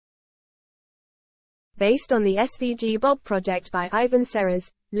Based on the SVG Bob project by Ivan Serras,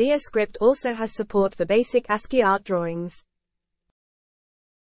 LiaScript also has support for basic ASCII-Art drawings.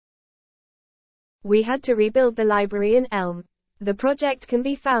 We had to rebuild the library in Elm. The project can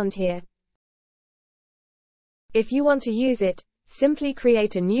be found here. If you want to use it, simply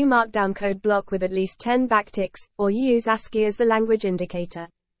create a new Markdown code block with at least 10 backticks, or use ASCII as the language indicator.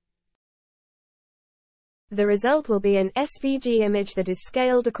 The result will be an SVG image that is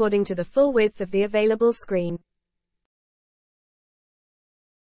scaled according to the full width of the available screen.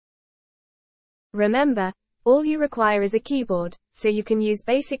 Remember, all you require is a keyboard, so you can use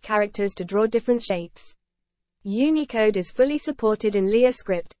basic characters to draw different shapes. Unicode is fully supported in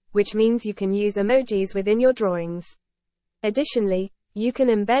LiaScript, which means you can use emojis within your drawings. Additionally, you can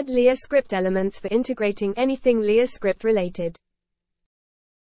embed LiaScript elements for integrating anything LiaScript related.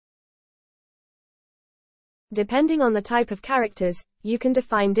 Depending on the type of characters, you can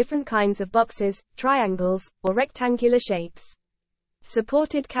define different kinds of boxes, triangles, or rectangular shapes.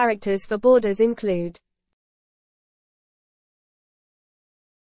 Supported characters for borders include.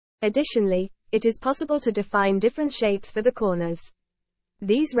 Additionally, it is possible to define different shapes for the corners.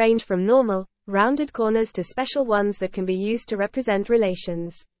 These range from normal, rounded corners to special ones that can be used to represent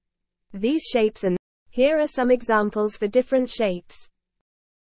relations. These shapes and here are some examples for different shapes.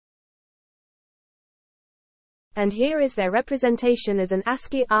 And here is their representation as an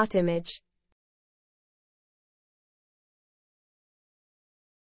ASCII-Art image.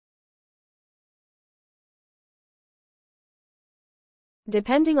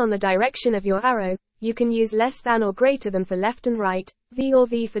 Depending on the direction of your arrow, you can use less than or greater than for left and right, V or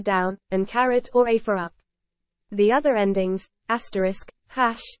V for down, and caret or A for up. The other endings, asterisk,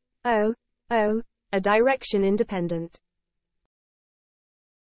 hash, O, are direction independent.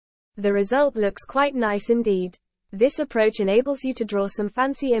 The result looks quite nice indeed. This approach enables you to draw some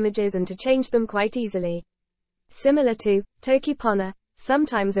fancy images and to change them quite easily. Similar to Tokipona,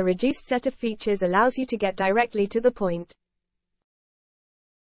 sometimes a reduced set of features allows you to get directly to the point.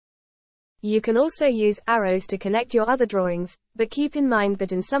 You can also use arrows to connect your other drawings, but keep in mind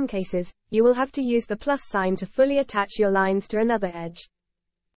that in some cases, you will have to use the plus sign to fully attach your lines to another edge.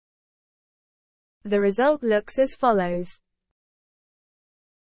 The result looks as follows.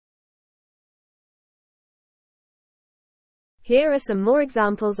 Here are some more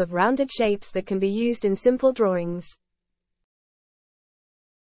examples of rounded shapes that can be used in simple drawings.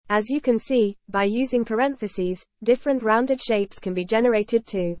 As you can see, by using parentheses, different rounded shapes can be generated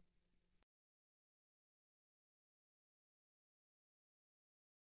too.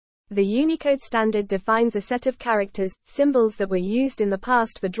 The Unicode standard defines a set of characters, symbols that were used in the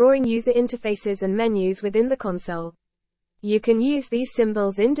past for drawing user interfaces and menus within the console. You can use these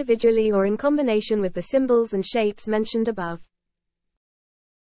symbols individually or in combination with the symbols and shapes mentioned above.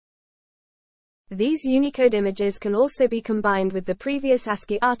 These Unicode images can also be combined with the previous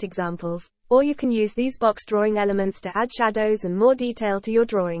ASCII-Art examples, or you can use these box drawing elements to add shadows and more detail to your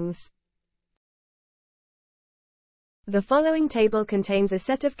drawings. The following table contains a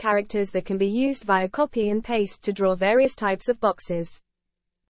set of characters that can be used via copy and paste to draw various types of boxes.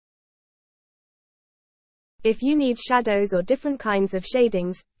 If you need shadows or different kinds of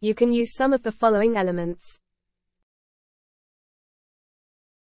shadings, you can use some of the following elements.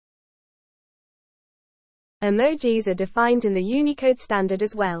 Emojis are defined in the Unicode standard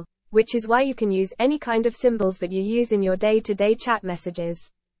as well, which is why you can use any kind of symbols that you use in your day-to-day chat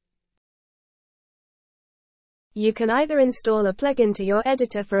messages. You can either install a plugin to your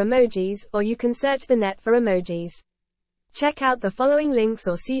editor for emojis, or you can search the net for emojis. Check out the following links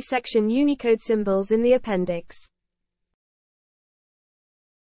or see section Unicode symbols in the appendix.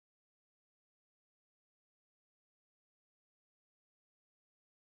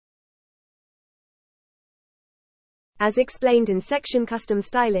 As explained in section Custom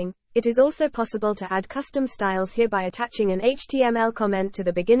Styling, it is also possible to add custom styles here by attaching an HTML comment to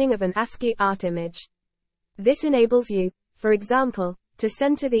the beginning of an ASCII-Art image. This enables you, for example, to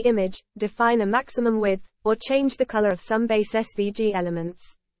center the image, define a maximum width, or change the color of some base SVG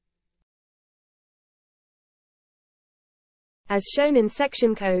elements. As shown in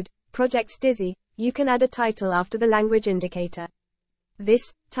section Code, Projects Dizzy, you can add a title after the language indicator.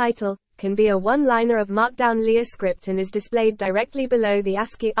 This title can be a one-liner of Markdown LiaScript and is displayed directly below the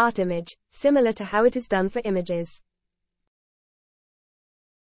ASCII-Art image, similar to how it is done for images.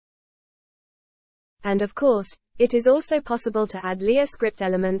 And of course, it is also possible to add LiaScript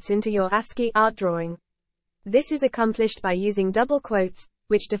elements into your ASCII-Art drawing. This is accomplished by using double quotes,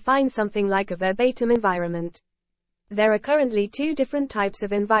 which define something like a verbatim environment. There are currently two different types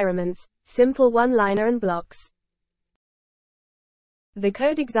of environments, simple one-liner and blocks. The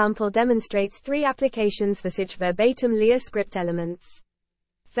code example demonstrates 3 applications for such verbatim LiaScript elements.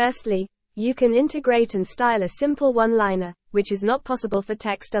 Firstly, you can integrate and style a simple one-liner, which is not possible for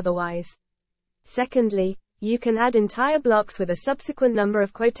text otherwise. Secondly, you can add entire blocks with a subsequent number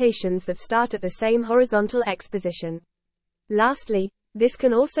of quotations that start at the same horizontal X position. Lastly, this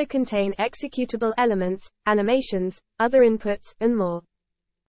can also contain executable elements, animations, other inputs, and more.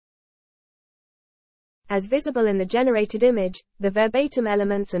 As visible in the generated image, the verbatim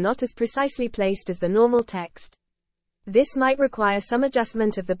elements are not as precisely placed as the normal text. This might require some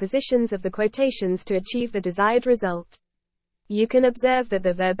adjustment of the positions of the quotations to achieve the desired result. You can observe that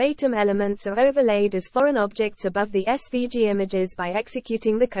the verbatim elements are overlaid as foreign objects above the SVG images by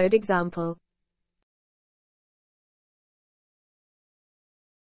executing the code example.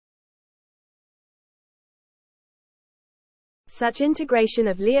 Such integration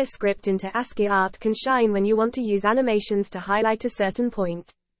of LiaScript into ASCII-Art can shine when you want to use animations to highlight a certain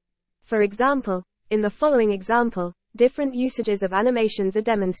point. For example, in the following example, different usages of animations are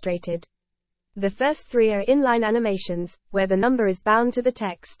demonstrated. The first 3 are inline animations, where the number is bound to the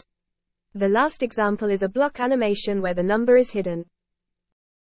text. The last example is a block animation where the number is hidden.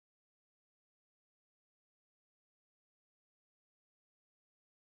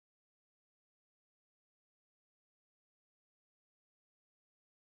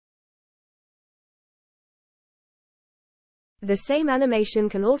 The same animation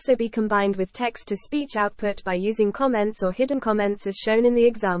can also be combined with text-to-speech output by using comments or hidden comments as shown in the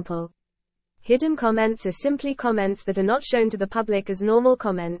example. Hidden comments are simply comments that are not shown to the public as normal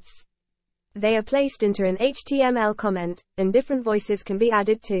comments. They are placed into an HTML comment, and different voices can be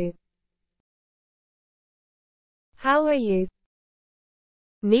added too. How are you?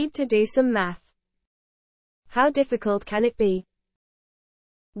 Need to do some math. How difficult can it be?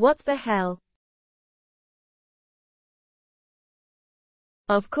 What the hell?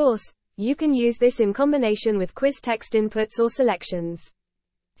 Of course, you can use this in combination with quiz text inputs or selections.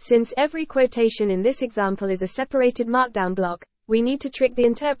 Since every quotation in this example is a separated markdown block, we need to trick the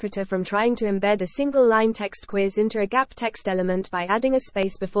interpreter from trying to embed a single-line text quiz into a gap text element by adding a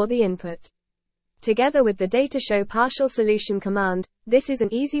space before the input. Together with the data show partial solution command, this is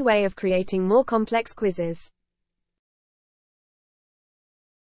an easy way of creating more complex quizzes.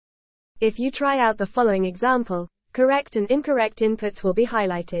 If you try out the following example, correct and incorrect inputs will be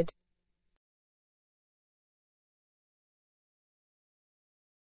highlighted.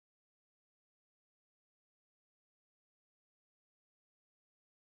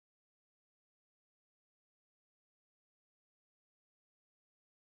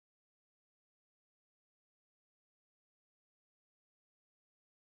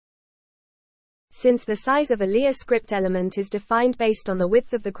 Since the size of a LiaScript element is defined based on the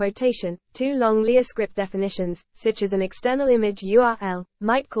width of the quotation, too long LiaScript definitions, such as an external image URL,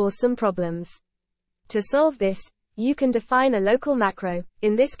 might cause some problems. To solve this, you can define a local macro,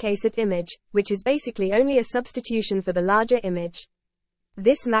 in this case at image, which is basically only a substitution for the larger image.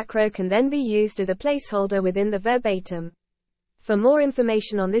 This macro can then be used as a placeholder within the verbatim. For more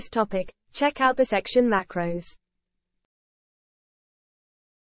information on this topic, check out the section Macros.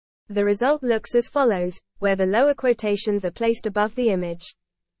 The result looks as follows, where the lower quotations are placed above the image.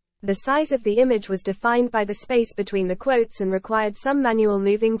 The size of the image was defined by the space between the quotes and required some manual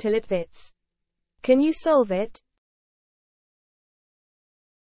moving till it fits. Can you solve it?